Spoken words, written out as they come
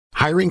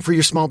Hiring for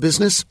your small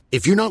business?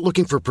 If you're not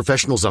looking for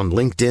professionals on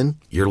LinkedIn,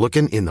 you're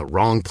looking in the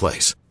wrong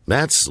place.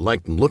 That's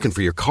like looking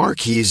for your car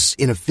keys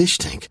in a fish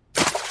tank.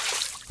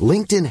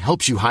 LinkedIn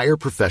helps you hire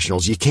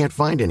professionals you can't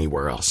find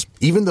anywhere else,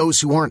 even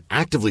those who aren't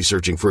actively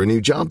searching for a new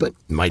job but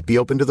might be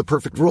open to the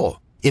perfect role.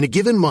 In a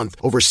given month,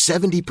 over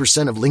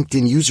 70% of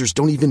LinkedIn users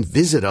don't even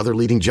visit other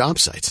leading job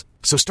sites.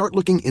 So start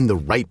looking in the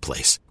right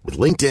place. With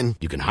LinkedIn,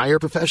 you can hire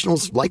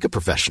professionals like a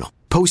professional.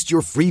 Post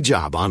your free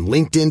job on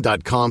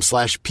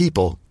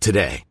linkedin.com/people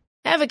today.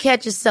 Ever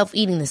catch yourself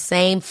eating the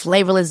same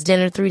flavorless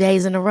dinner 3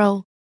 days in a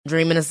row?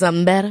 Dreaming of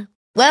something better?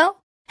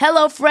 Well,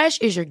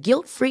 HelloFresh is your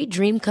guilt-free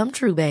dream come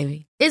true,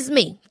 baby. It's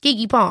me,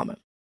 Keke Palmer.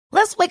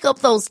 Let's wake up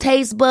those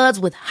taste buds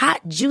with hot,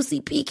 juicy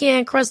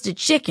pecan-crusted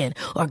chicken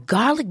or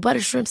garlic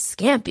butter shrimp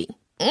scampi.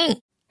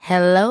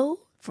 Hello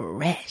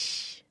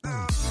Fresh.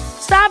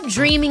 Stop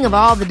dreaming of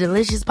all the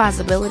delicious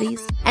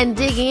possibilities and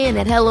dig in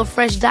at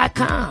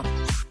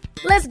HelloFresh.com.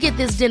 Let's get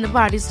this dinner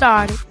party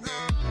started.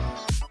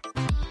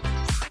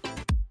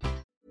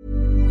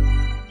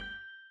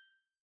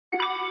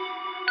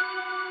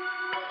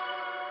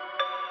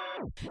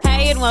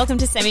 Hey, and welcome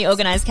to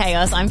Semi-Organised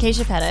Chaos. I'm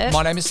Keisha Pettit.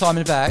 My name is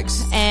Simon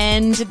Bags.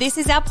 And this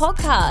is our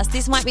podcast.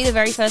 This might be the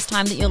very first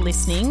time that you're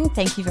listening.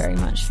 Thank you very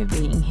much for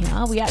being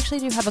here. We actually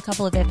do have a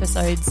couple of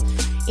episodes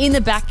in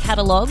the back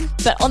catalogue.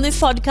 But on this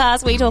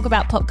podcast, we talk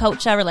about pop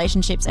culture,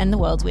 relationships, and the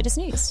world's weirdest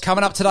news.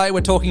 Coming up today,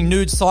 we're talking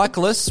nude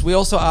cyclists. We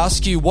also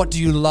ask you, what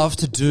do you love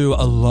to do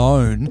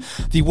alone?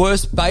 The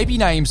worst baby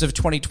names of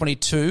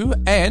 2022.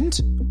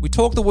 And we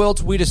talk the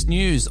world's weirdest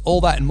news. All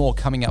that and more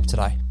coming up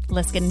today.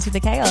 Let's get into the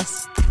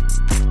chaos.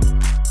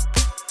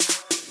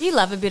 You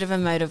love a bit of a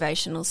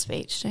motivational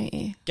speech, don't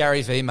you?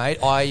 Gary V, mate.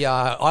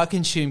 I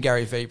consume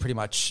Gary V pretty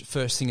much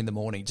first thing in the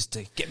morning just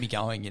to get me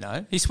going, you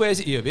know. He swears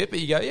at you a bit, but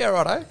you go, yeah,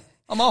 righto,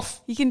 I'm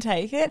off. You can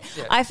take it.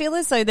 Yeah. I feel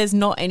as though there's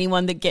not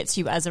anyone that gets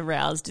you as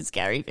aroused as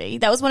Gary V.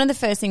 That was one of the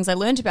first things I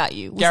learned about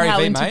you, was Gary how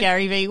V, into mate.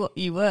 Gary V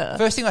you were.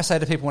 First thing I say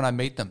to people when I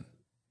meet them,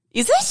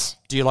 is it?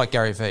 do you like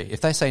Gary V? If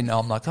they say no,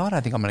 I'm like, oh, I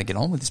don't think I'm going to get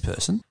on with this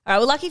person. All right,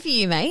 well, lucky for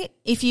you, mate.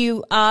 If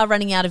you are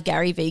running out of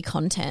Gary V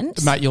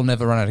content. Mate, you'll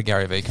never run out of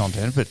Gary V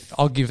content, but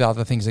I'll give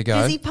other things a go.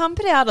 Does he pump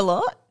it out a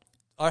lot?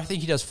 I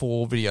think he does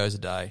 4 videos a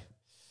day.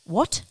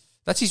 What?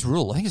 That's his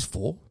rule. I think it's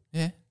 4.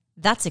 Yeah.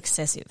 That's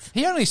excessive.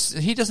 He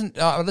doesn't.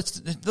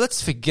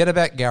 Let's forget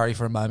about Gary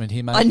for a moment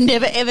here, mate. I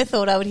never ever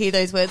thought I would hear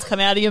those words come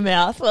out of your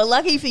mouth. Well,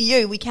 lucky for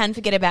you, we can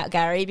forget about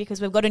Gary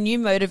because we've got a new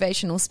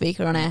motivational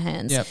speaker on our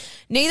hands. Yep.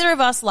 Neither of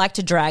us like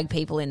to drag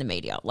people in the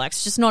media. Like,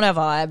 it's just not our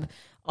vibe.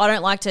 I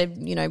don't like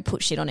to,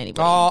 put shit on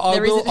anybody.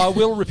 I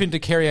will rip into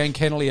Kerry-Ann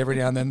Kennelly every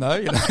now and then,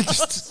 though.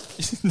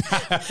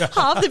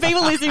 Half the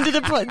people listening to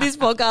this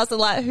podcast are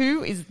like,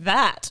 who is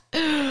that?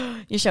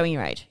 You're showing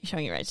your age.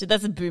 So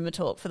that's a boomer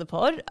talk for the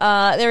pod.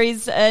 There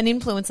is an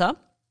influencer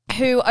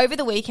who over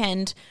the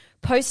weekend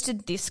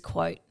posted this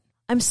quote.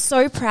 I'm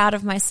so proud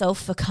of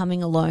myself for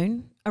coming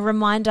alone. A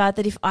reminder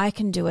that if I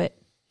can do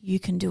it, you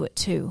can do it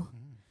too.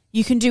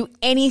 You can do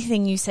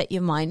anything you set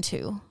your mind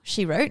to,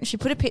 she wrote. And she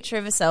put a picture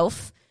of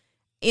herself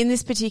in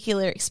this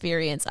particular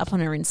experience up on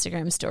her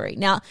Instagram story.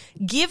 Now,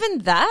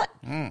 given that,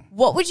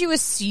 what would you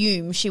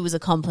assume she was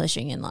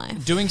accomplishing in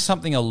life? Doing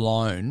something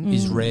alone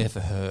is rare for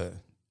her.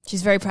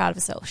 She's very proud of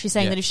herself. She's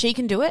saying that if she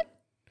can do it,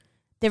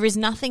 there is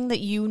nothing that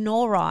you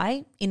nor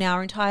I in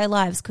our entire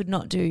lives could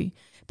not do,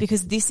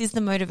 because this is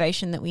the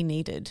motivation that we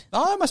needed.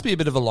 I must be a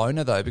bit of a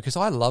loner, though, because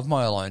I love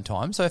my alone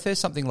time. So if there's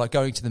something like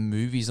going to the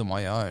movies on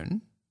my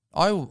own,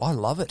 I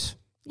love it.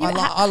 Yeah,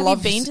 have you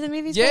been to the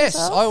movies by Yes,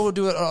 yourself? I will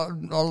do it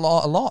a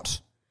lot.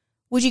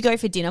 Would you go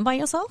for dinner by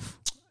yourself?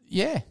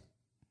 Yeah.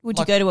 Would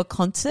you go to a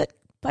concert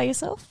by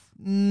yourself?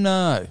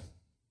 No.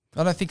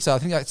 I don't think so. I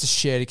think that's a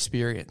shared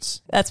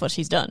experience. That's what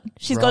she's done.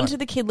 She's Right. gone to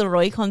the Kid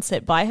Laroi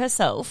concert by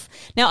herself.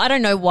 Now, I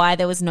don't know why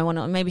there was no one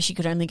on. Maybe she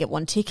could only get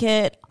one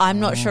ticket. I'm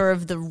not sure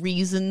of the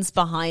reasons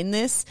behind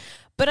this,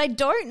 but I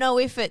don't know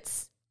if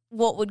it's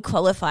what would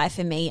qualify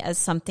for me as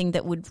something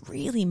that would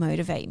really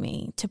motivate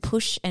me to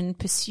push and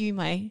pursue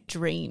my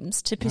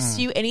dreams, to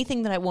pursue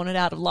anything that I wanted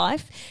out of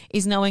life,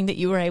 is knowing that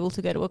you were able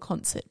to go to a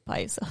concert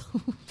by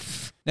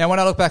yourself. Now, when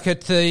I look back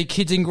at the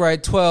kids in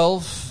grade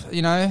 12,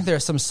 there are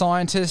some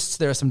scientists,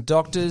 there are some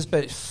doctors,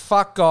 but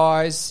fuck,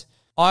 guys,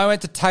 I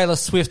went to Taylor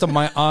Swift on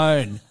my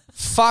own.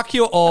 Fuck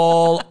you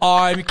all.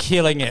 I'm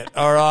killing it,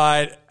 all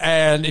right?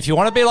 And if you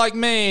want to be like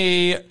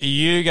me,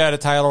 you go to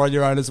Taylor on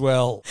your own as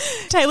well.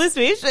 Taylor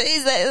Swift,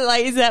 is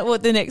that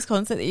what the next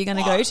concert that you're going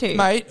to go to?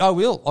 Mate, I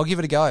will. I'll give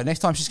it a go. Next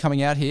time she's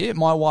coming out here,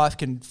 my wife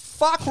can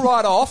fuck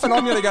right off and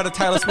I'm going to go to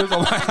Taylor Swift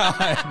on my own.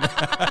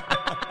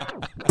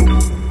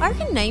 I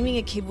reckon naming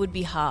a kid would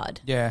be hard.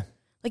 Yeah.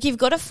 Like, you've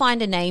got to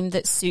find a name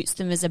that suits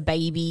them as a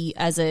baby,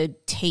 as a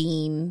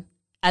teen,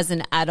 as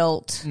an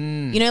adult.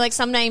 Like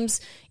some names,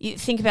 you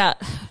think about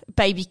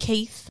baby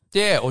Keith.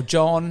 Yeah, or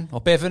John,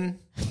 or Bevan.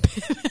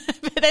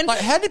 But then,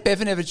 How did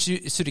Bevan ever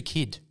suit a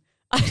kid?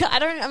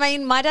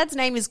 my dad's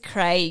name is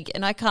Craig,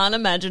 and I can't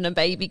imagine a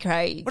baby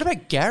Craig. What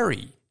about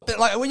Gary?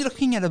 But when you're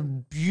looking at a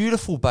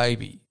beautiful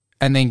baby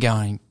and then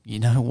going, you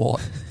know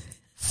what?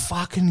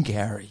 Fucking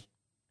Gary.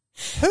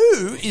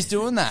 Who is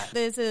doing that?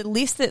 There's a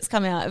list that's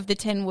come out of the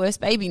 10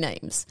 worst baby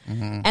names.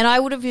 Mm-hmm. And I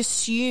would have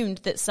assumed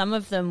that some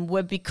of them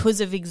were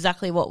because of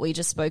exactly what we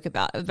just spoke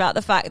about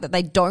the fact that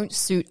they don't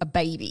suit a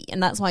baby.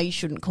 And that's why you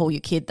shouldn't call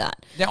your kid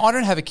that. Now, I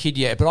don't have a kid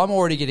yet, but I'm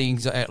already getting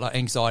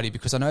anxiety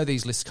because I know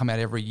these lists come out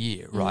every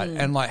year, right?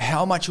 And like,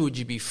 how much would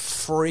you be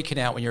freaking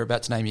out when you're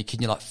about to name your kid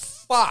and you're like,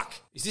 fuck,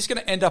 is this going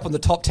to end up on the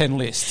top 10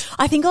 list?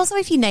 I think also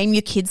if you name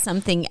your kid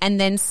something and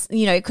then,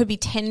 it could be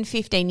 10,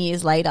 15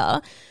 years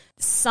later,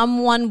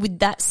 someone with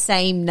that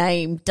same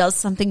name does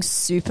something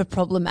super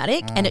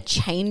problematic and it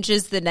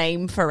changes the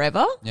name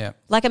forever. Yeah.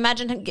 Like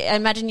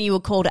imagine you were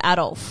called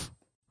Adolf.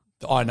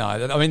 I know.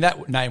 I mean,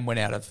 that name went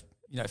out of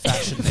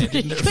fashion there,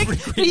 didn't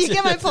it? You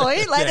get my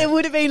point? Like there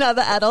would have been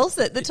other adults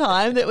at the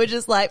time that were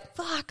just like,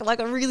 fuck,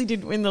 like I really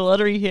didn't win the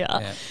lottery here.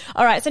 Yeah.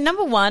 All right, so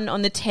number 1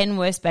 on the 10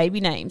 worst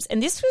baby names,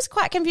 and this was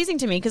quite confusing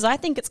to me because I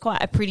think it's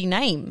quite a pretty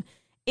name.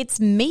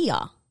 It's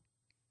Mia.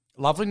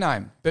 Lovely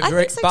name, I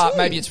think so too.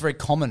 Maybe it's very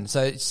common,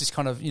 so it's just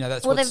kind of,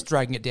 that's what's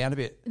dragging it down a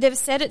bit. They've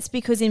said it's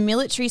because in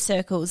military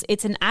circles,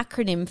 it's an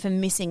acronym for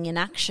missing in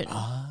action.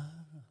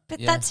 But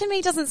that to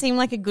me doesn't seem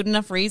like a good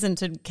enough reason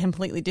to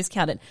completely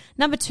discount it.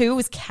 Number 2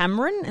 was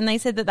Cameron, and they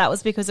said that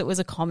was because it was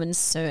a common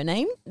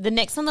surname. The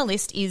next on the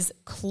list is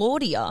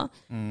Claudia,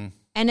 and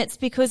it's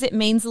because it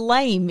means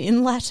lame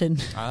in Latin.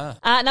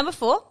 Number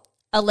 4,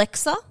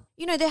 Alexa.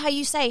 You know how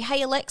you say,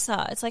 hey,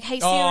 Alexa. It's like, hey,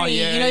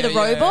 Siri, the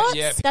robots.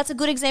 Yeah. That's a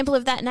good example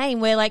of that name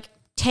where like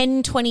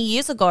 10, 20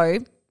 years ago,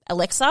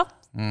 Alexa,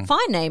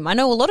 fine name. I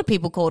know a lot of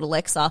people called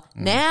Alexa.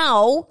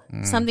 Now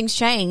something's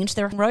changed.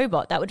 They're a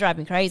robot. That would drive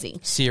me crazy.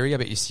 Siri, I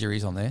bet your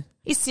Siri's on there.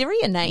 Is Siri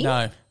a name?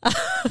 No.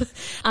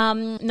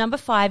 Number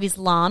 5 is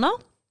Lana.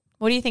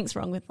 What do you think's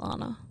wrong with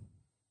Lana?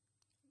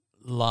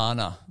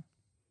 Lana.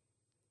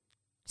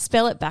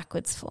 Spell it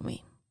backwards for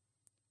me.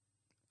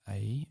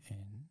 A-N.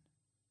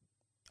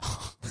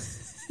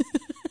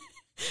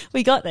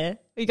 We got there.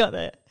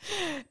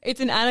 It's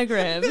an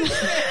anagram.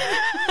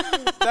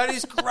 That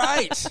is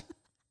great.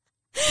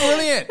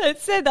 Brilliant. It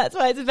said that's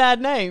why it's a bad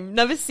name.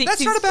 Number 6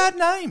 That's not a bad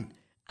name.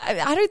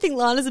 I don't think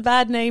Lana's a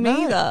bad name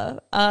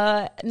either.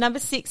 Number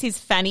 6 is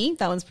Fanny.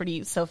 That one's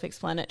pretty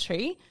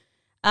self-explanatory.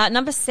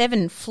 Number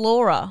 7,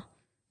 Flora.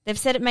 They've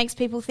said it makes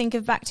people think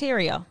of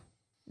bacteria.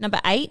 Number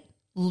 8,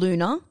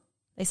 Luna.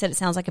 They said it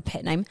sounds like a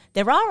pet name.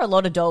 There are a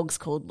lot of dogs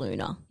called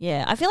Luna.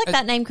 Yeah, I feel like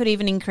that name could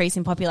even increase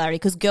in popularity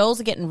because girls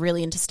are getting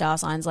really into star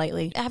signs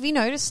lately. Have you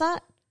noticed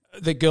that?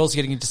 The girls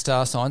getting into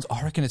star signs,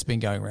 I reckon it's been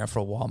going around for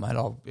a while, mate.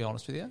 I'll be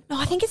honest with you. No,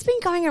 I think it's been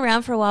going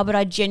around for a while, but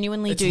I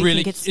genuinely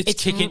think it's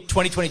kicking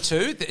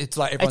 2022. It's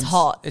like it's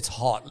hot. It's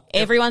hot.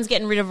 Everyone's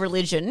getting rid of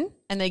religion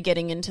and they're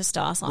getting into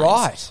star signs.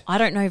 Right. I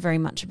don't know very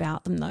much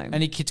about them though.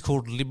 Any kids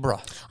called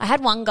Libra? I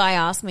had one guy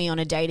ask me on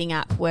a dating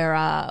app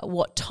where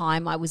what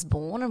time I was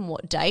born and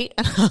what date,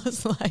 and I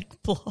was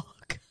like,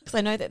 block. Because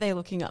I know that they're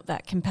looking up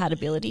that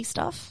compatibility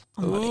stuff.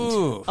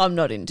 I'm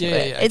not into it.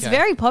 Yeah, okay. It's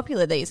very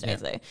popular these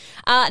days though.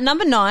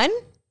 Number 9.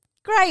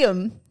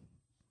 Graham.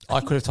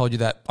 I could have told you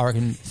that, I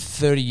reckon,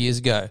 30 years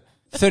ago.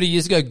 30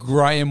 years ago,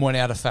 Graham went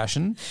out of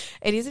fashion.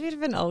 It is a bit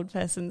of an old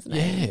person's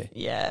name.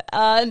 Yeah.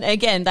 And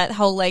again, that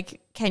whole,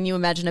 can you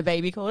imagine a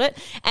baby called it?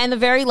 And the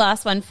very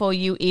last one for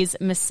you is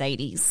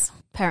Mercedes.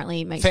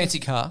 Apparently it makes fancy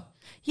car.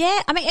 Yeah.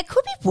 I mean, it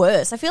could be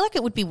worse. I feel like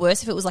it would be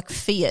worse if it was like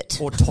Fiat.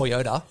 Or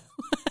Toyota.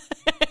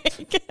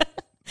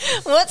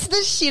 What's the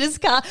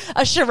shittest car?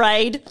 A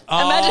charade.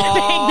 Imagine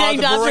being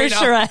named after a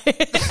charade.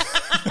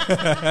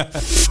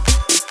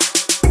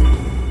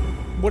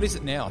 What is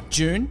it now?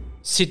 June,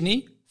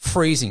 Sydney,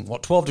 freezing.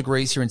 12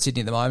 degrees here in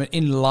Sydney at the moment.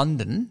 In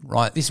London,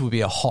 right, this would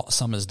be a hot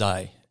summer's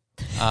day.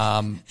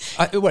 People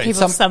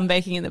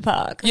sunbaking in the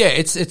park. Yeah,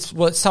 it's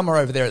summer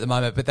over there at the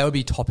moment, but they would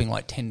be topping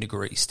 10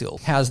 degrees still.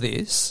 How's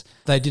this?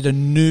 They did a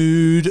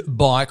nude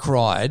bike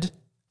ride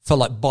for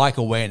bike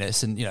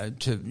awareness and,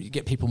 to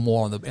get people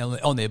more on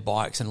their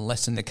bikes and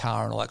less in the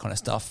car and all that kind of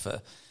stuff.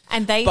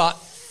 And they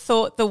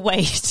thought the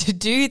way to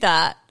do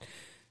that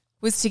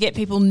was to get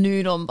people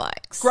nude on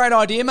bikes. Great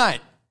idea, mate.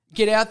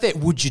 Get out there.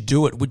 Would you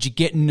do it? Would you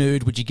get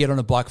nude? Would you get on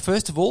a bike?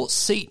 First of all,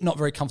 seat not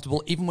very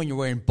comfortable, even when you're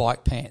wearing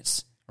bike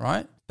pants,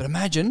 right? But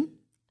imagine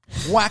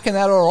whacking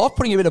that all off,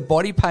 putting a bit of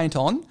body paint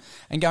on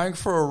and going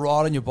for a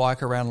ride on your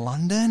bike around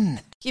London.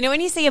 You know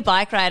when you see a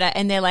bike rider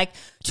and they're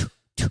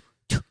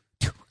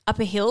up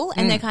a hill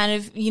and they're kind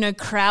of,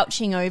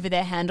 crouching over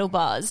their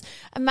handlebars.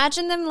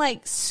 Imagine them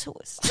Ever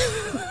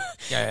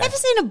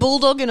seen a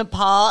bulldog in a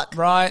park?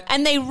 Right.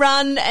 And they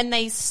run and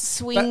they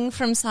swing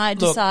from side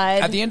to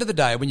side. At the end of the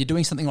day, when you're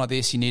doing something like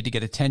this, you need to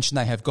get attention.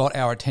 They have got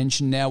our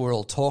attention now. We're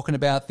all talking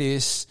about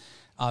this.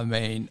 I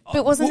mean,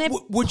 but wasn't there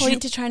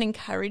point to try and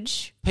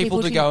encourage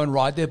people to go and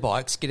ride their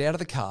bikes, get out of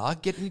the car,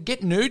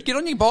 get nude, get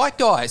on your bike,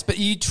 guys? But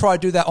you try to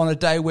do that on a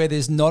day where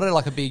there's not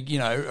a big,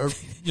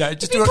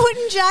 just be put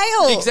in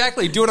jail.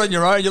 Exactly, do it on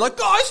your own. You're like,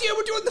 guys, yeah,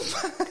 we're doing the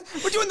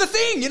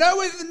thing,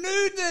 with the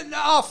nude.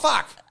 Oh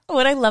fuck.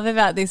 What I love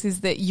about this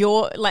is that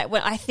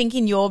when I think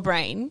in your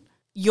brain,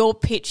 you're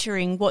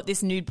picturing what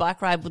this nude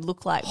bike ride would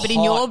look like. But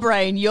in your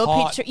brain,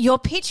 you're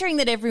picturing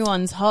that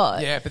everyone's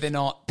hot. Yeah, but they're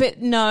not.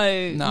 But no.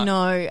 And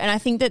I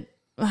think that,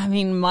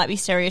 might be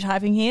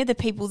stereotyping here, the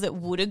people that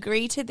would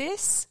agree to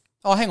this.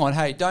 Oh, hang on.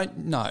 Hey,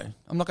 I'm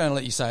not going to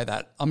let you say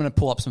that. I'm going to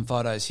pull up some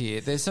photos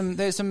here. There's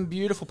some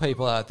beautiful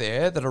people out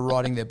there that are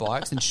riding their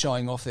bikes and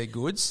showing off their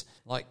goods,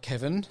 like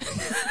Kevin,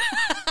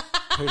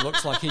 who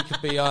looks like he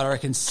could be, I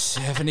reckon,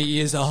 70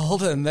 years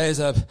old, and there's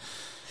a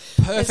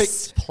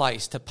perfect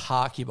place to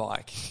park your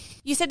bike.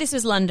 You said this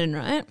was London,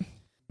 right?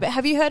 But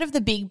have you heard of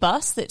the big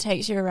bus that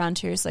takes you around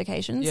tourist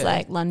locations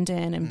like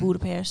London and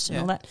Budapest and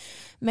all that?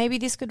 Maybe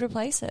this could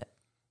replace it.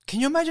 Can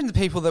you imagine the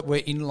people that were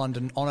in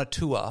London on a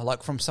tour,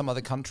 like from some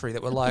other country,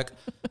 that were like,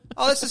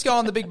 oh, let's just go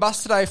on the big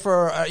bus today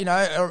for,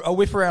 a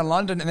whip around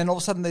London, and then all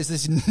of a sudden there's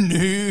this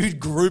nude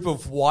group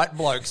of white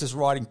blokes just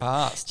riding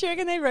past. Do you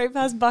reckon they rode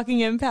past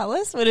Buckingham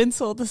Palace when it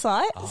saw the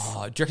sights?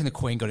 Oh, do you reckon the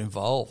Queen got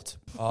involved?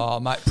 Oh,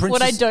 mate.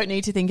 What I don't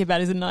need to think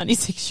about is a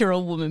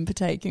 96-year-old woman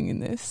partaking in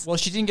this. Well,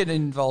 she didn't get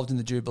involved in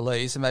the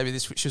Jubilee, so maybe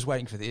she was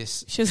waiting for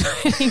this. She was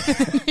waiting for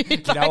the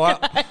nude You know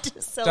what?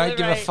 to celebrate. Don't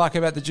give a fuck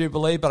about the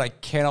Jubilee, but I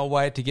cannot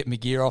wait to get my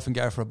gear off and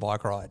go for a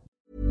bike ride.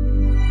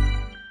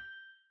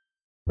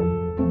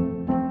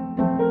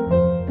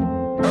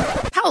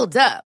 Hold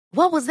up.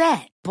 What was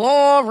that?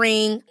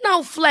 Boring.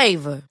 No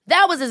flavor.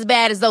 That was as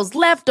bad as those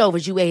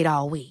leftovers you ate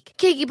all week.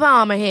 Keke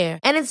Palmer here,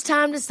 and it's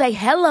time to say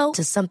hello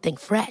to something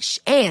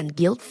fresh and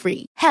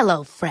guilt-free.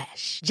 Hello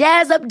Fresh.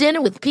 Jazz up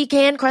dinner with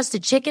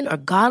pecan-crusted chicken or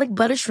garlic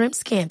butter shrimp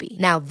scampi.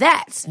 Now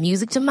that's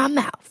music to my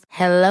mouth.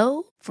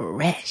 Hello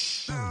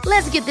Fresh.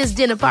 Let's get this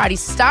dinner party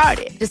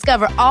started.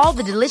 Discover all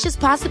the delicious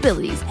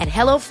possibilities at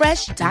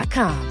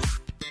hellofresh.com.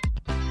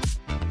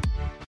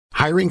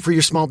 Hiring for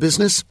your small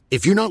business?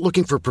 If you're not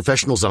looking for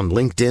professionals on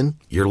LinkedIn,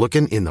 you're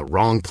looking in the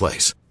wrong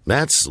place.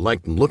 That's like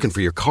looking for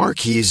your car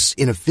keys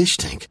in a fish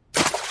tank.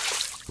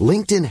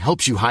 LinkedIn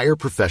helps you hire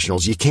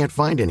professionals you can't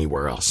find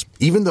anywhere else,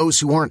 even those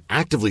who aren't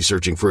actively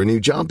searching for a new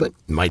job but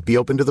might be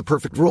open to the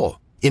perfect role.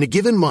 In a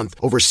given month,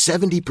 over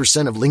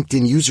 70% of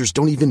LinkedIn users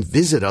don't even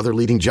visit other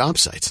leading job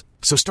sites.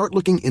 So start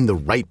looking in the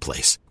right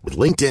place. With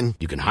LinkedIn,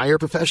 you can hire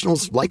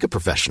professionals like a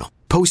professional.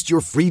 Post your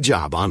free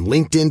job on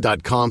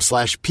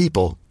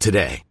linkedin.com/people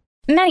today.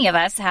 Many of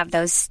us have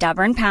those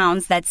stubborn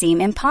pounds that seem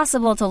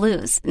impossible to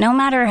lose, no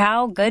matter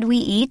how good we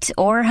eat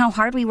or how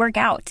hard we work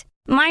out.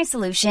 My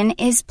solution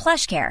is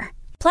PlushCare.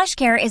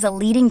 PlushCare is a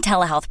leading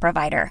telehealth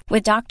provider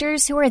with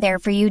doctors who are there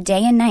for you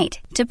day and night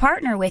to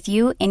partner with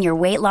you in your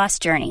weight loss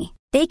journey.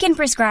 They can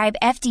prescribe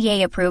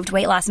FDA-approved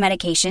weight loss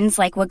medications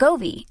like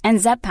Wegovy and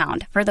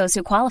Zepbound for those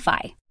who qualify.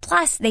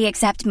 Plus, they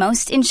accept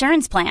most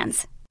insurance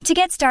plans. To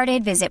get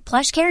started, visit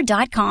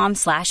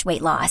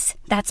plushcare.com/weightloss.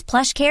 That's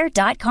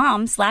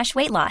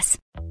plushcare.com/weightloss.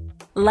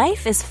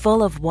 Life is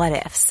full of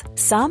what-ifs.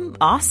 Some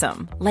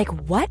awesome, like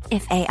what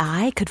if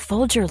AI could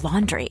fold your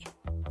laundry?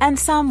 And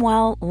some,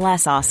 well,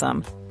 less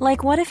awesome,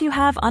 like what if you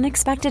have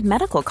unexpected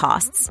medical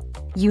costs?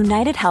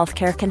 United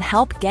Healthcare can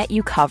help get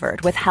you covered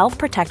with Health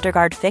Protector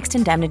Guard fixed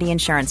indemnity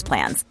insurance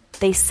plans.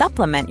 They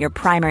supplement your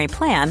primary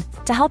plan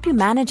to help you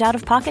manage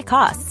out-of-pocket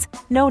costs.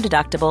 No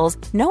deductibles,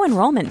 no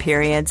enrollment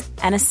periods,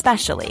 and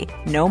especially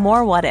no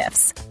more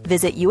what-ifs.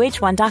 Visit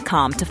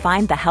uh1.com to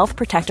find the Health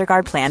Protector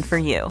Guard plan for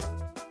you.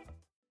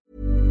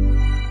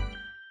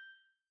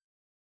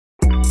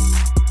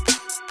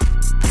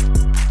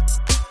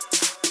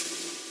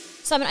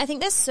 Simon, I think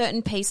there's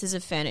certain pieces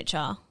of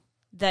furniture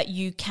that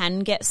you can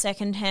get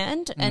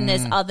secondhand, and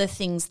there's other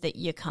things that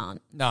you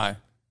can't. No.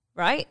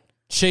 Right?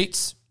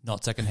 Sheets,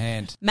 not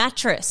secondhand.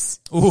 Mattress.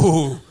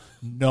 Ooh,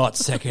 not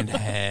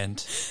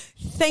secondhand.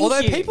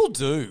 Although people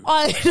do.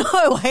 I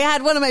know. I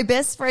had one of my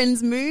best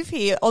friends move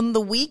here on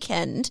the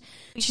weekend.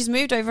 She's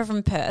moved over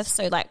from Perth,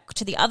 so like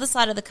to the other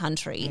side of the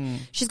country.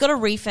 She's got to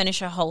refurnish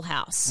her whole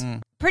house.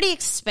 Pretty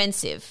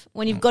expensive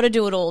when you've got to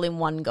do it all in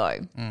one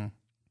go.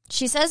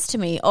 She says to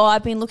me,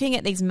 I've been looking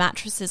at these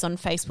mattresses on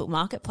Facebook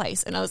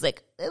Marketplace. And I was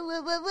like,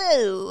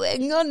 whoa,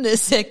 hang on a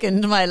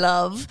second, my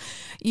love.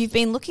 You've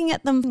been looking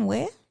at them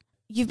where?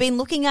 You've been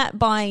looking at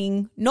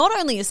buying not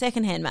only a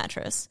secondhand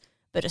mattress,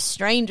 but a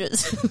stranger's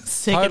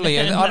secondhand Totally.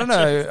 And I don't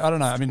mattress.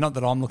 know. I mean, not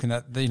that I'm looking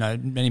at,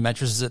 many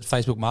mattresses at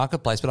Facebook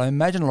Marketplace, but I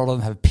imagine a lot of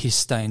them have piss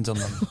stains on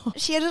them.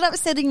 She ended up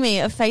sending me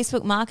a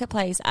Facebook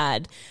Marketplace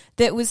ad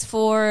that was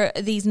for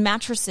these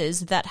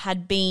mattresses that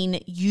had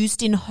been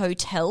used in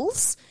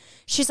hotels.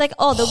 She's like,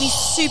 they'll be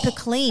super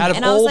clean. Out of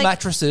and I was all like,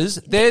 mattresses,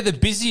 they're the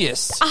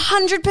busiest.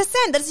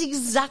 100%. That's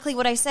exactly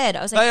what I said.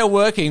 I was like, They are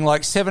working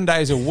like 7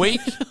 days a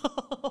week.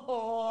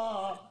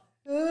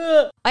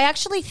 I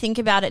actually think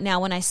about it now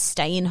when I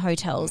stay in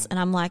hotels, and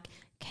I'm like,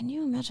 can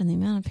you imagine the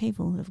amount of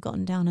people that have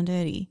gotten down and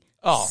dirty?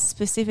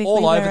 Specifically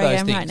all where over I those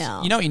am things. right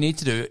now. You know what you need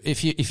to do?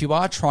 If you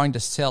are trying to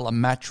sell a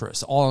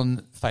mattress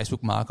on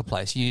Facebook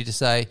Marketplace, you need to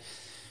say,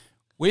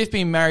 we've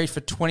been married for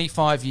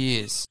 25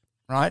 years.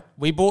 Right?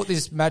 We bought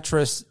this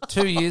mattress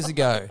 2 years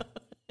ago.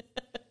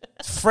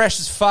 It's fresh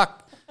as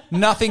fuck.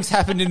 Nothing's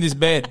happened in this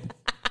bed.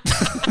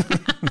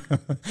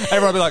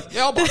 Everyone will be like,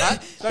 yeah, I'll buy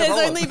that. No There's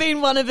problem. only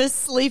been one of us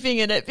sleeping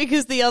in it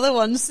because the other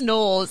one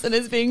snores and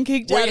is being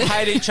kicked out. We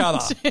hate each other.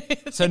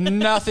 So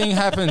nothing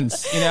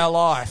happens in our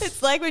life.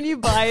 It's like when you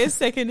buy a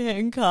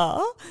secondhand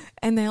car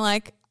and they're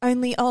like,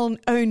 only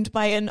owned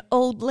by an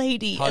old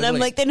lady. And I'm Totally.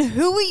 like, then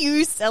who are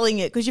you selling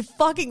it? Because you're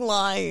fucking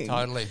lying.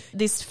 Totally.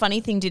 This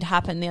funny thing did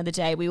happen the other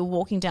day. We were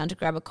walking down to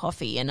grab a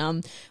coffee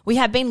and we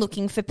had been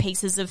looking for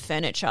pieces of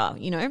furniture,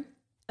 you know,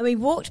 and we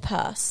walked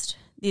past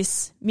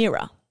this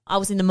mirror. I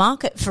was in the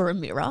market for a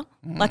mirror,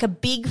 like a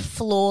big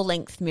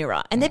floor-length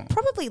mirror. And they're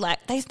probably like,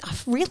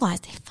 I've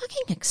realised they're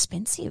fucking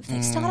expensive.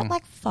 They start at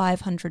like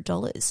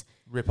 $500.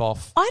 Rip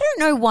off. I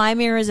don't know why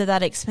mirrors are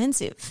that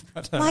expensive.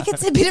 Like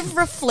it's a bit of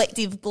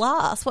reflective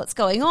glass. What's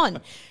going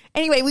on?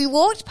 Anyway, we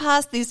walked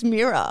past this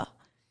mirror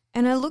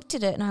and I looked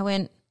at it and I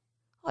went,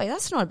 oh,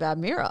 that's not a bad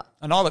mirror.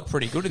 And I look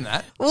pretty good in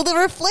that. Well, the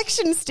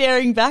reflection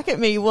staring back at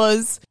me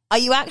was, are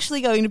you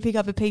actually going to pick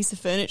up a piece of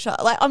furniture?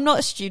 Like, I'm not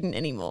a student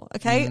anymore,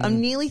 okay?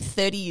 I'm nearly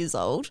 30 years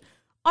old.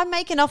 I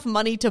make enough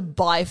money to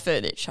buy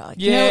furniture.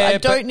 You know, I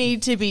don't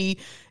need to be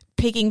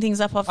picking things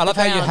up off the I love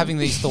how ground. you're having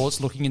these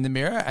thoughts looking in the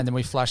mirror and then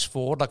we flash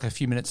forward like a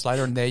few minutes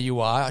later and there you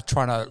are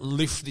trying to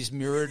lift this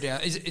mirror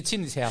down. It's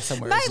in this house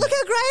somewhere. Mate, isn't look it?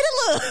 how great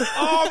it looks.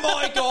 Oh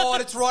my God,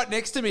 it's right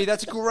next to me.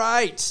 That's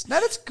great. No,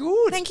 that's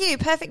good. Thank you.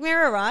 Perfect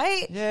mirror,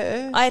 right?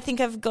 Yeah. I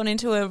think I've gone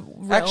into a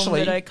realm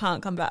Actually- that I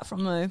can't come back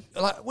from though.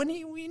 Like when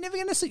you're never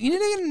going to see, you're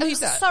never going to need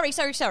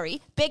that.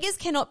 Sorry. Beggars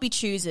cannot be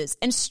choosers,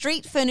 and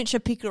street furniture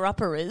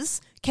picker-uppers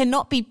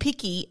cannot be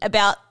picky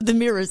about the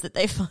mirrors that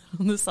they find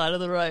on the side of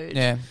the road.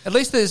 Yeah. At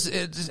least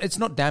it's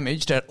not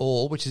damaged at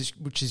all, which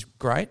is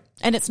great.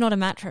 And it's not a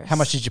mattress. How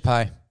much did you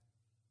pay?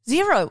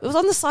 $0. It was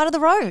on the side of the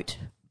road.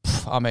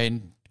 I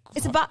mean,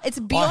 It's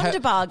beyond a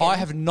bargain. I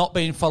have not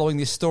been following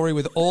this story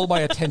with all my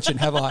attention,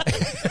 have I?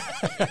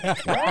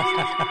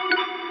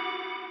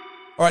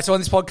 All right, so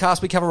on this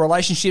podcast, we cover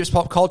relationships,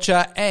 pop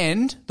culture,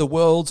 and the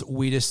world's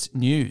weirdest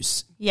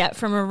news. Yeah,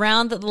 from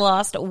around the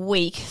last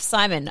week,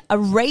 Simon, a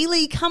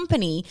Rayleigh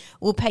company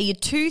will pay you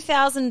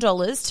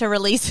 $2,000 to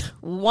release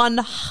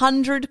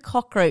 100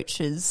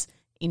 cockroaches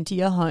into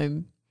your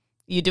home.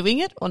 You doing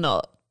it or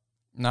not?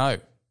 No.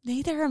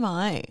 Neither am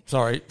I.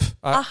 Sorry.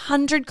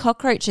 100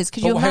 cockroaches.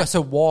 Could you imagine?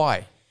 So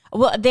why?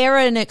 Well, they're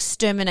an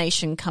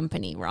extermination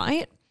company,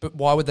 right? But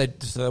why would they?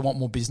 Do they want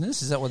more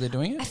business? Is that why they're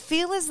doing I it?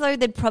 feel as though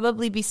they'd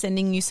probably be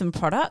sending you some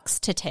products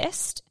to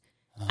test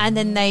and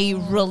then they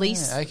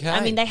release. okay.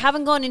 I mean, they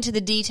haven't gone into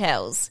the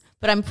details,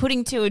 but I'm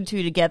putting two and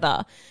two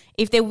together.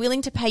 If they're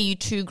willing to pay you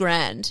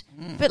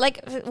 $2,000, but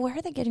like, where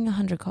are they getting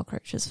 100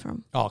 cockroaches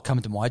from? Oh,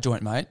 come to my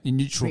joint, mate. In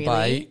Neutral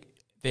Really? Bay,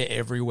 they're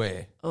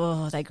everywhere.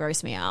 Oh, they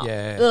gross me out.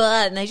 Yeah.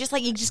 Ugh, and they just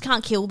like, you just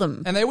can't kill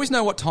them. And they always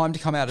know what time to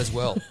come out as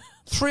well.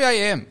 3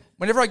 a.m.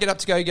 Whenever I get up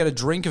to go get a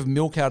drink of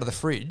milk out of the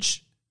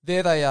fridge,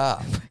 there they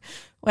are.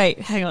 Wait,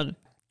 hang on.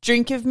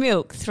 Drink of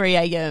milk, 3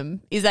 a.m.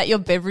 Is that your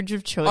beverage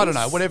of choice? I don't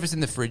know. Whatever's in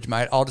the fridge,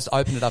 mate, I'll just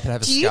open it up and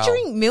have a Do you skull.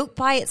 drink milk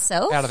by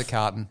itself? Out of the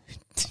carton.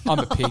 I'm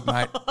a pig,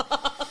 mate.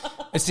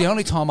 It's the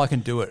only time I can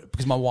do it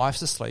because my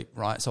wife's asleep,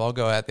 right? So I'll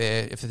go out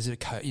there. If there's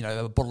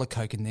a bottle of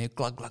Coke in there,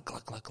 glug, glug,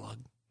 glug, glug, glug.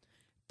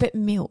 But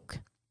milk.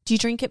 Do you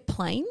drink it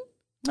plain?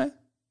 No.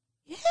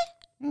 Yeah.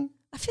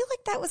 I feel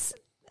like that was.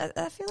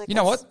 I feel like You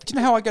know what? Do you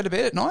know how I go to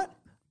bed at night?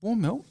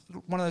 Warm milk.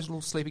 One of those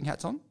little sleeping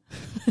hats on.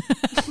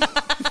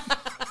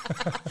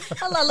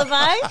 A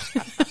lullaby.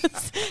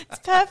 It's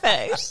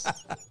perfect.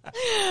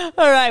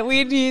 All right,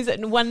 weird news.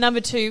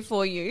 Number 2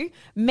 for you.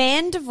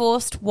 Man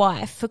divorced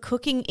wife for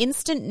cooking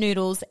instant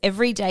noodles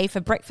every day for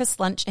breakfast,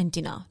 lunch, and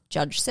dinner.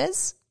 Judge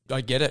says.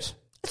 I get it.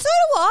 So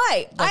do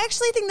I. I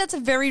actually think that's a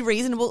very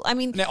reasonable. I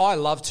mean, Now, I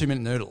love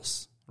 2-minute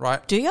noodles,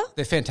 right? do you?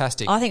 They're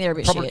fantastic. I think they're a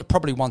bit shit.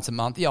 Probably once a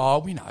month. Yeah,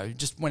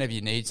 just whenever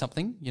you need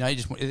something. You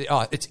just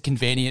it's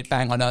convenient.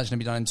 Bang, I know it's going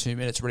to be done in 2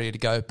 minutes, ready to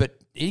go. But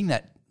eating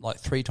that like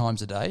 3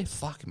 times a day,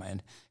 fuck,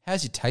 man.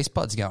 How's your taste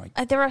buds going?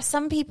 There are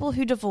some people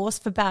who divorce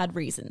for bad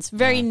reasons.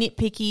 Very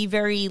nitpicky,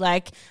 very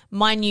like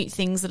minute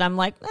things that I'm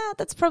like,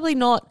 that's probably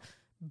not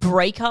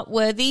breakup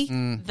worthy.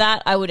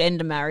 That I would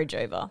end a marriage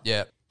over.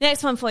 Yeah.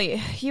 Next one for you.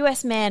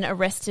 US man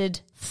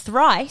arrested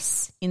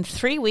thrice in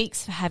 3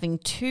 weeks for having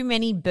too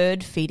many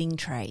bird feeding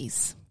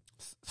trays.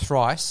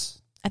 Thrice.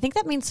 I think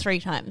that means 3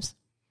 times.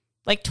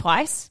 Like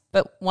twice,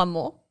 but one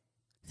more.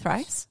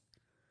 Thrice.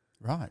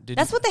 Right.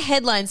 That's what the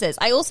headline says.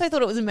 I also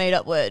thought it was a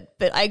made-up word,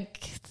 but I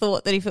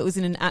thought that if it was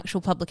in an actual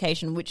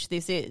publication, which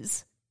this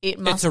is, it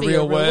must It's a be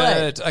real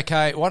word.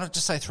 Okay, why not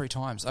just say 3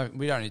 times?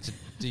 We don't need to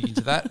dig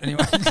into that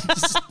anyway.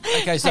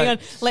 Okay, so Hang on,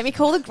 let me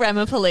call the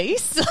grammar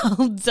police.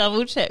 I'll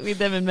double check with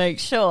them and make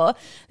sure.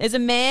 There's a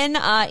man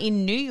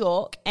in New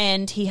York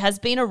and he has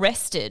been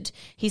arrested.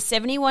 He's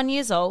 71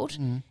 years old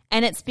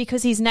and it's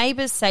because his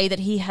neighbours say that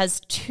he has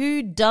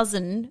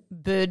 24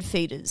 bird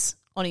feeders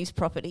on his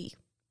property.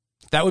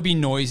 that would be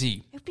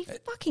noisy. It would be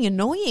fucking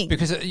annoying.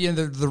 Because the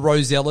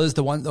rosellas,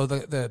 the one, or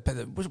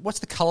the what's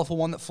the colourful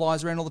one that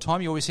flies around all the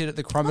time? You always see it at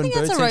the Crumman think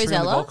Bird that's a Sanctuary on the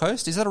rosella. Gold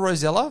Coast. Is that a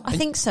rosella? I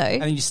think so.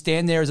 And then you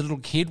stand there as a little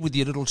kid with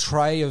your little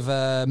tray of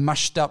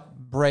mushed up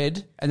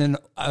bread, and then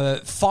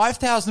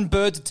 5,000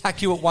 birds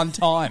attack you at one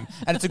time,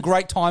 and it's a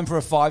great time for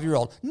a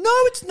 5-year-old. No,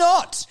 it's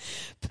not.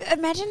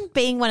 Imagine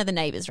being one of the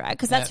neighbours, right?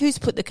 Because that's who's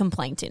put the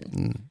complaint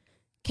in.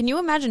 Can you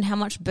imagine how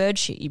much bird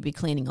shit you'd be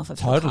cleaning off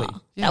of your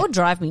car? Yeah. That would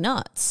drive me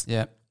nuts.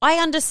 Yeah. I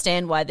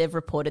understand why they've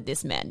reported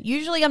this man.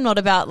 Usually I'm not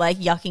about like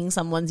yucking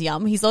someone's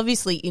yum. He's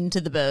obviously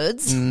into the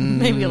birds,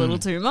 maybe a little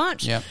too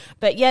much. Yeah.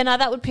 But yeah, no,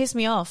 that would piss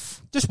me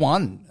off. Just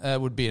one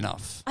would be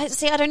enough. I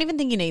don't even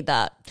think you need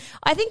that.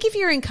 I think if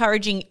you're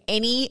encouraging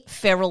any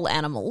feral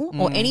animal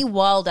or any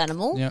wild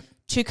animal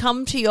to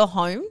come to your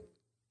home,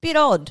 bit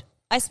odd.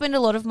 I spend a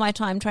lot of my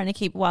time trying to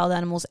keep wild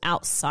animals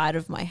outside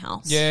of my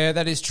house. Yeah,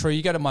 that is true.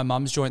 You go to my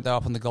mum's joint though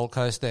up on the Gold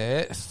Coast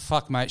there.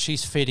 Fuck, mate,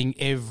 she's feeding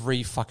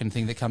every fucking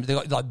thing that comes. They've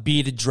got like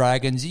bearded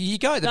dragons. You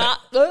go,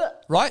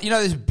 right? You know,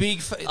 there's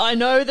big... I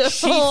know that.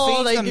 She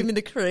feeds they them. give me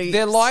the creeps.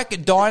 They're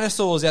like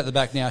dinosaurs out the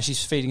back now.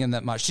 She's feeding them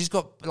that much. She's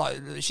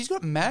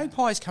got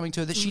magpies coming to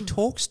her that she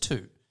talks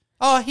to.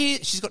 Oh, here,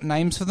 she's got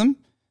names for them.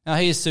 Now,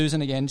 here's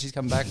Susan again. She's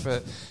come back,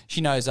 but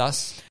she knows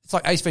us. It's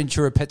like Ace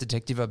Ventura Pet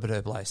Detective up at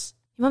her place.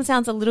 Your mum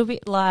sounds a little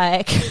bit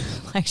like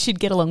she'd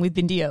get along with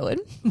Bindi Owen.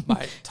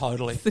 Mate,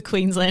 totally. The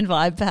Queensland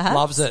vibe, perhaps.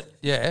 Loves it,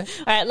 yeah.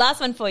 All right, last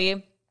one for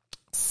you.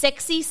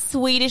 Sexy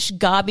Swedish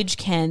garbage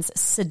cans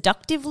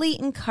seductively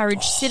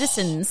encourage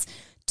citizens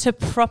to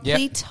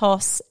properly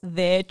toss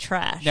their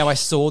trash. Now, I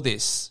saw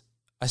this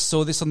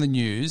on the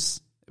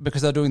news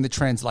because they're doing the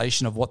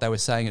translation of what they were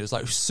saying. It was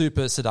like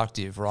super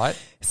seductive, right?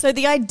 So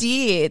the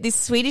idea, this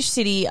Swedish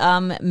city,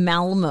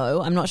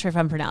 Malmö, I'm not sure if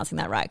I'm pronouncing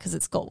that right because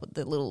it's got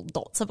the little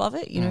dots above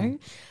it, you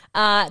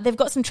know. They've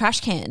got some trash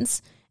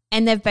cans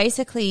and they've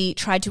basically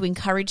tried to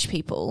encourage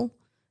people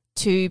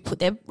to put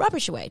their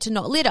rubbish away, to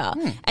not litter.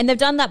 And they've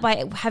done that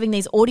by having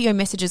these audio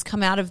messages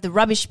come out of the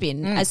rubbish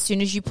bin as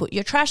soon as you put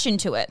your trash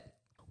into it.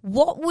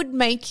 What would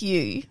make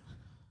you...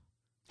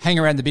 hang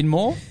around the bin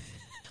more?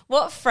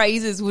 What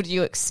phrases would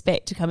you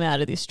expect to come out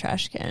of this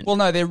trash can? Well,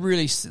 no, they're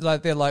really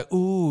like, they're like,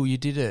 ooh, you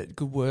did it,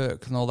 good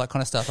work, and all that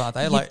kind of stuff, aren't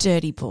they? You like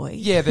dirty boy.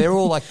 Yeah, they're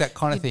all like that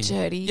kind of thing.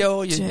 Dirty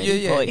boy. Who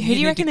do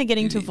you reckon they're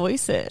getting to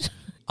voice it?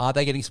 Are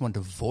they getting someone to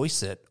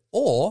voice it?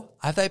 Or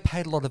have they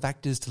paid a lot of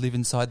actors to live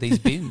inside these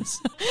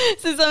bins?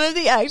 So some of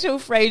the actual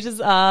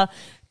phrases are,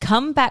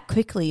 come back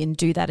quickly and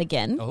do that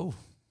again.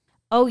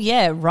 Oh,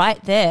 yeah,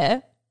 right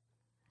there.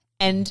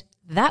 And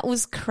that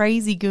was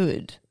crazy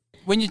good.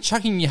 When you're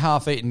chucking your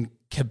half-eaten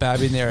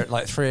kebab in there at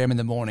like 3 a.m. in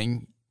the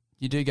morning,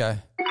 you do go,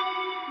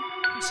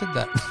 who said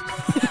that?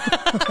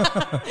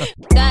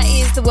 That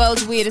is the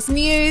world's weirdest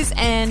news,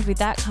 and with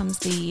that comes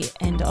the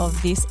end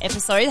of this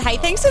episode. Hey,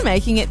 thanks for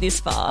making it this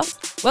far.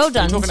 Well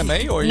done. Are you talking to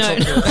me or are you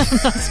talking to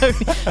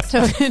I'm not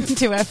talking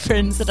to our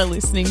friends that are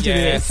listening to this.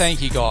 Yeah,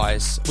 thank you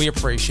guys. We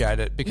appreciate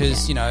it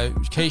because, you know,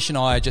 Keish and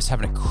I are just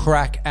having a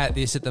crack at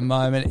this at the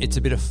moment. It's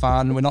a bit of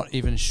fun. We're not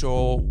even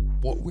sure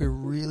what we're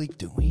really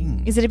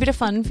doing. Is it a bit of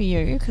fun for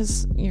you?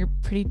 Because you're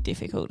pretty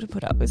difficult to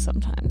put up with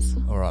sometimes.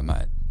 All right,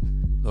 mate.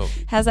 Look,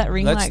 how's that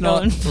ring light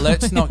going?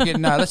 Let's not get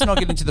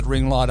into the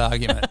ring light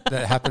argument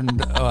that happened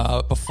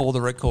before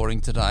the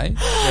recording today,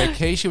 where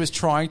Keisha was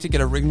trying to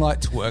get a ring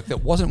light to work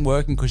that wasn't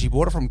working because she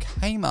bought it from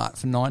Kmart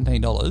for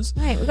 $19.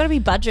 Mate, we've got to be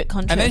budget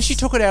conscious. And then she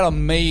took it out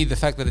on me, the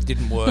fact that it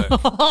didn't work.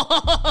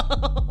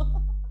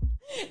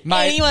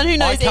 Mate, anyone who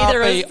knows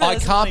either of us I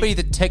can't be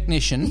the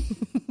technician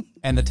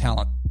and the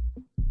talent.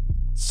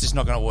 It's just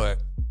not going to work.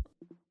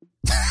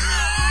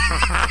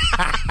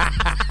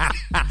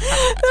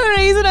 The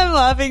reason I'm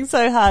laughing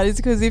so hard is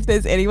because if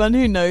there's anyone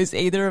who knows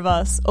either of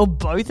us or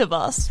both of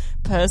us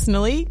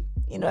personally,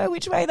 you know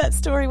which way that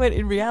story went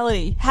in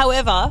reality.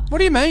 However... What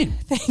do you mean?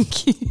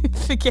 Thank you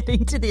for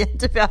getting to the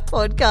end of our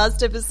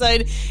podcast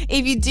episode.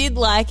 If you did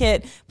like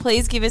it,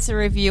 please give us a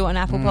review on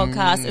Apple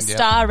Podcasts, a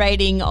star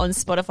rating on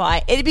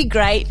Spotify. It'd be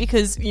great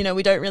because, you know,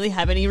 we don't really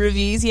have any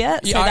reviews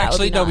yet. So yeah, that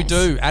actually, would be nice.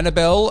 No, we do.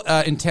 Annabelle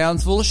in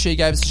Townsville, she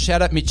gave us a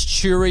shout out. Mitch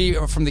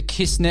Churi from the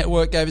KISS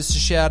Network gave us a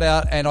shout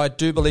out. And I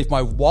do believe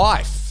my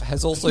wife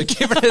has also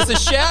given us a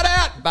shout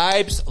out.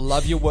 Babes,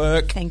 love your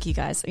work. Thank you,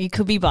 guys. You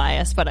could be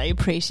biased, but I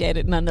appreciate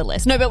it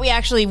nonetheless. No, but we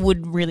actually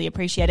would really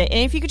appreciate it. And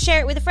if you could share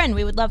it with a friend,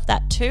 we would love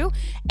that too.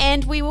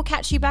 And we will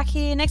catch you back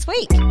here next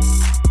week.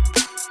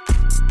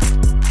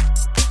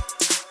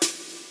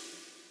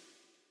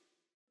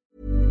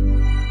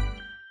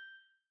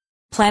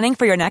 Planning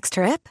for your next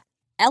trip?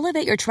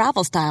 Elevate your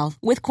travel style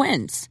with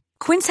Quince.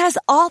 Quince has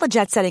all the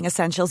jet-setting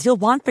essentials you'll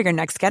want for your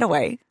next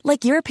getaway,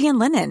 like European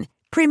linen,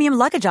 premium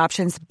luggage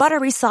options,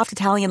 buttery soft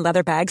Italian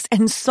leather bags,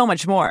 and so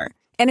much more.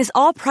 And is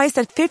all priced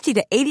at 50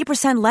 to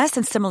 80% less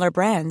than similar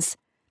brands.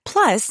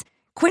 Plus,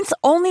 Quince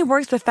only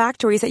works with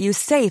factories that use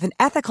safe and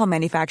ethical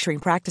manufacturing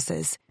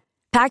practices.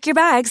 Pack your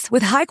bags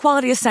with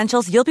high-quality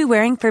essentials you'll be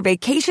wearing for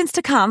vacations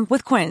to come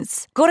with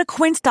Quince. Go to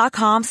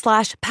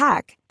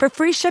quince.com/pack for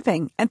free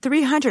shipping and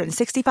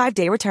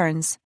 365-day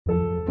returns.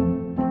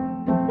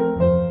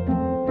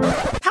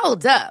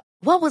 Hold up.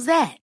 What was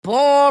that?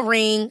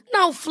 Boring.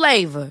 No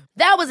flavor.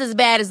 That was as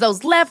bad as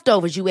those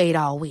leftovers you ate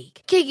all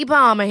week. Keke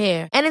Palmer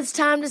here, and it's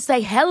time to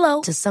say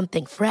hello to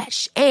something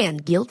fresh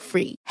and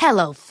guilt-free.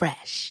 Hello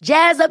Fresh.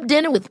 Jazz up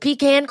dinner with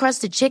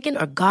pecan-crusted chicken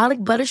or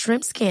garlic butter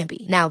shrimp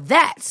scampi. Now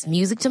that's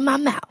music to my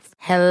mouth.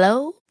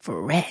 Hello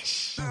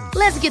Fresh.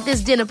 Let's get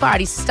this dinner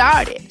party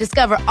started.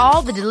 Discover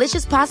all the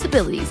delicious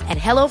possibilities at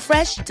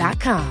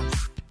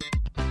HelloFresh.com.